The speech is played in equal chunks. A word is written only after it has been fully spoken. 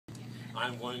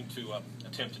I'm going to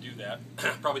attempt to do that.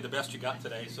 Probably the best you got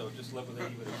today, so just live with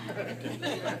it even if you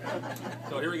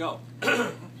So here we go.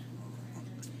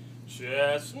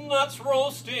 Chestnuts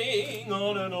roasting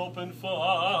on an open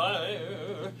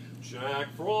fire, Jack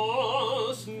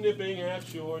Frost nipping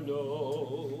at your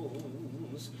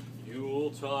nose,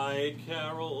 Yuletide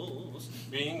carols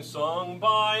being sung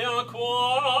by a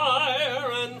choir,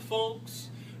 and folks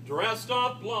dressed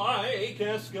up like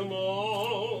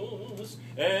Eskimos.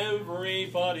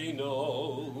 Everybody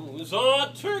knows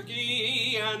a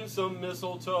turkey and some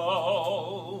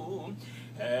mistletoe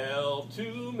help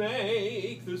to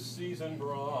make the season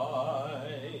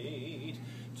bright.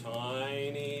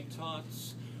 Tiny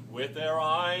tots with their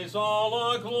eyes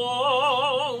all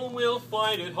aglow will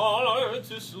find it hard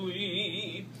to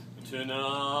sleep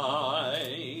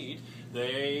tonight.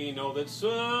 They know that Santa's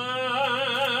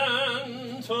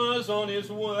on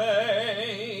his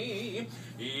way.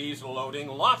 He's loading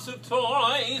lots of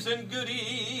toys and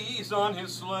goodies on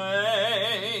his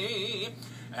sleigh.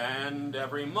 And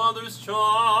every mother's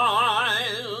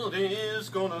child is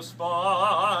gonna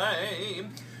spy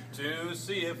to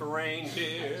see if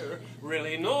reindeer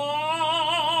really know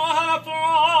how to fly.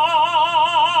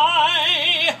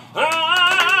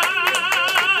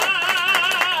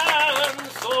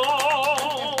 And so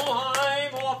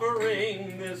I'm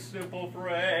offering this simple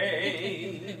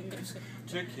phrase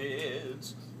to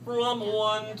kids from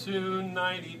 1 to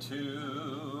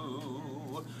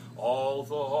 92.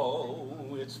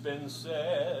 Although it's been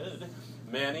said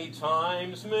many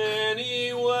times,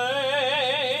 many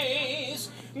ways,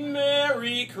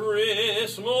 Merry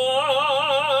Christmas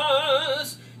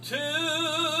to you.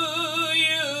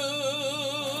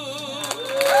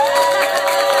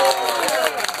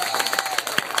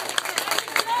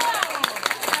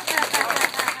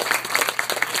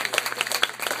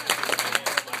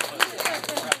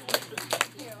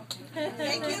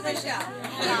 Thank you, Michelle.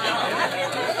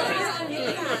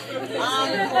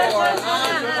 Encore.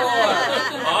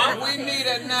 We need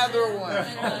another one.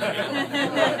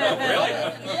 Really?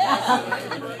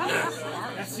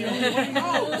 That's the only one he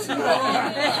knows. Let's see.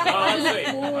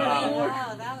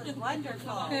 Wow, that was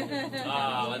wonderful.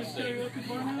 Let's see.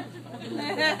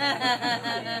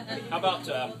 How about,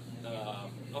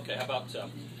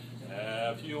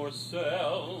 have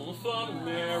yourself a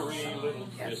merry little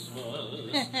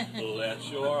Christmas. Let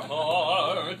your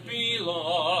heart be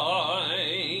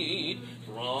light.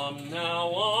 From now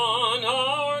on,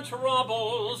 our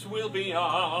troubles will be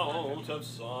out of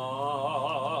sight.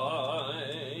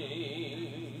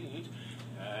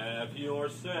 Have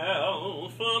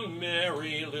yourself a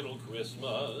merry little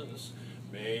Christmas.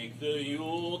 Make the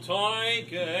Yuletide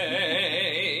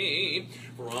gay.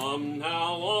 From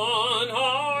now on,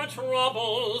 our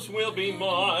troubles will be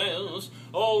miles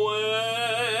away.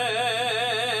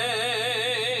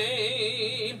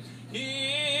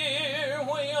 Here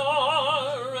we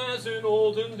are as in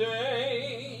olden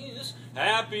days,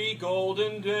 happy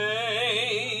golden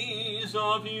days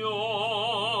of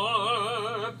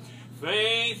yore.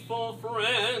 Faithful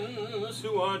friends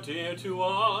who are dear to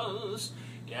us,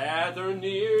 gather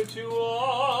near to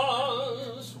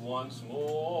us once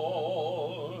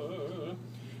more.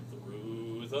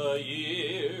 Through the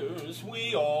years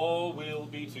we all will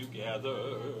be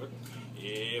together,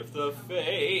 if the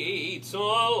fates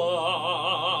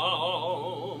allow.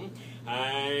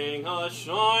 Hang a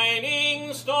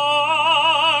shining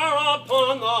star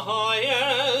upon the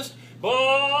highest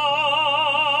bar,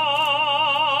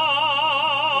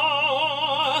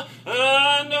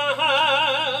 and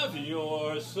have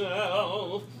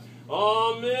yourself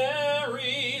a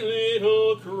merry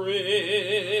little Christmas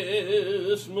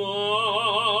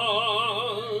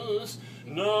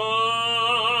now.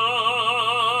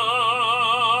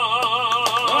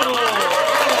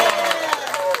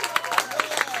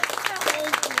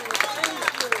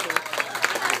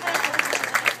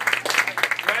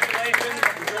 Congratulations.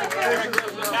 Merry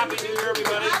Christmas. Happy New Year,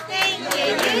 everybody. Thank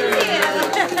you.